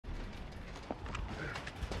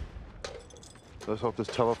Let's hope this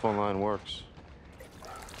telephone line works.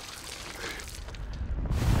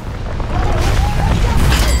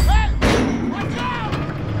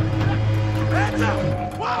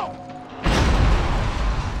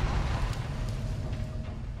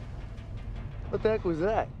 What the heck was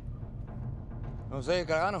that? No sé,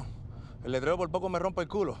 cagano. El letrero por poco me rompe el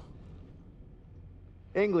culo.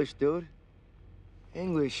 English, dude.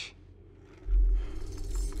 English.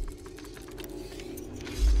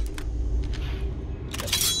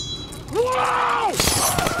 Whoa!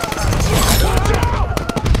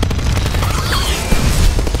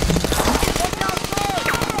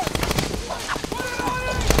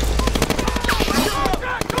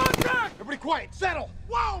 Everybody quiet, settle!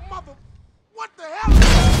 Whoa, mother... What the hell?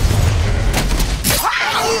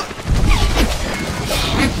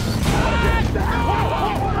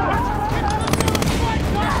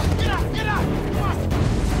 Get out!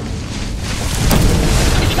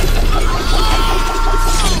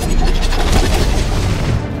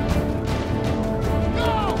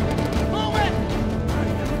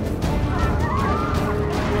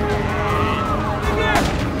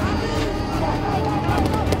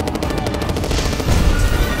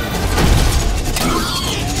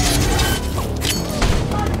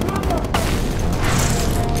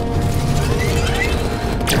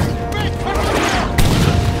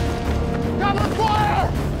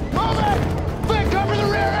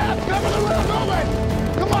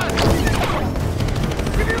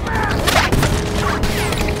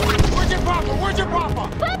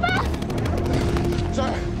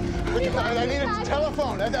 I need a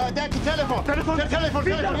telephone. That's a telephone. Telephone,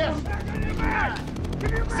 yes.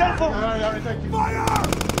 Cell phone. All right, thank you. Fire!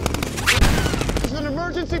 This is an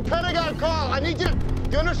emergency Pentagon call. I need you.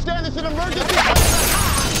 Do you understand? This is an emergency.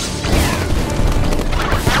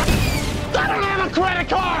 I don't have a credit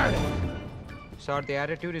card! Sir, the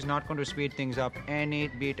attitude is not going to speed things up any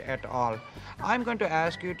bit at all. I'm going to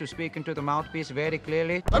ask you to speak into the mouthpiece very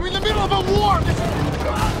clearly. I'm in the middle of a war! This is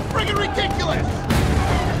friggin' ridiculous!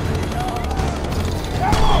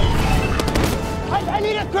 I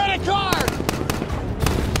need a credit card!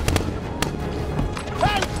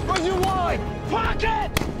 Hey, what you want? Pocket!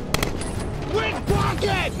 Which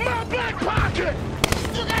pocket? My back pocket!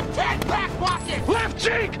 You got 10 back pockets! Left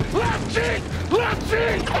cheek! Left cheek! Left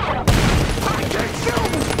cheek! I can't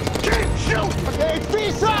shoot! Can't shoot! Okay,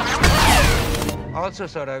 peace up! Also,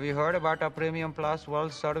 sir, have you heard about our Premium Plus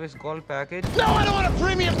World Service Gold package? No, I don't want a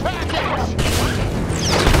premium package!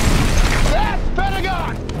 That's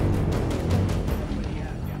Pentagon!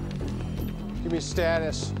 Give me a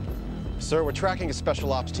status. Sir, we're tracking a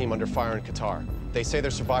special ops team under fire in Qatar. They say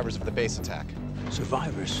they're survivors of the base attack.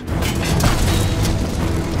 Survivors?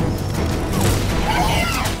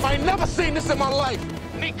 I ain't never seen this in my life!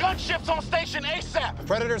 Need gunships on station ASAP!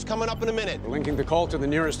 Predator's coming up in a minute. We're linking the call to the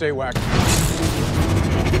nearest AWAC.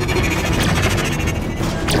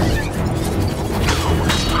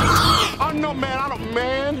 I know, man, I don't,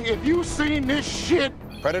 man. If you seen this shit...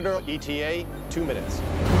 Predator ETA, 2 minutes.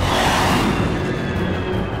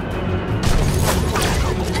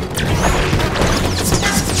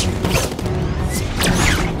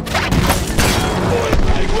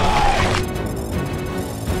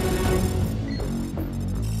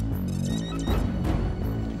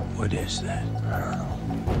 What is that?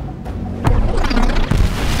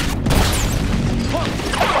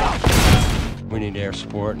 We need air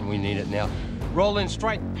support, and we need it now. Rolling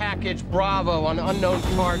strike package Bravo on unknown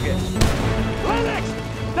target. Lennox!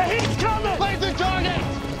 The heat's coming! Lay the target!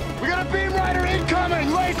 We got a beam rider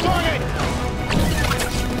incoming! Lay target!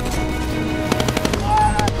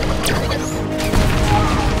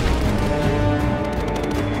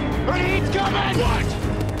 The heat's coming! What?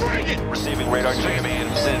 Bring it! Receiving radar jamming in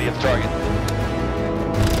the vicinity of the target.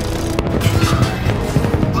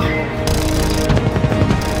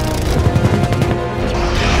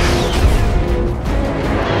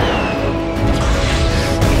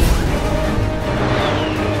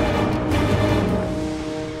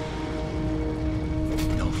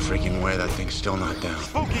 Freaking way, that thing's still not down.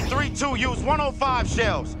 Spooky 3-2, use 105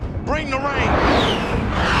 shells. Bring the rain.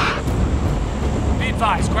 Be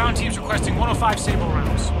advised, ground teams requesting 105 Sable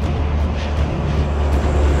rounds.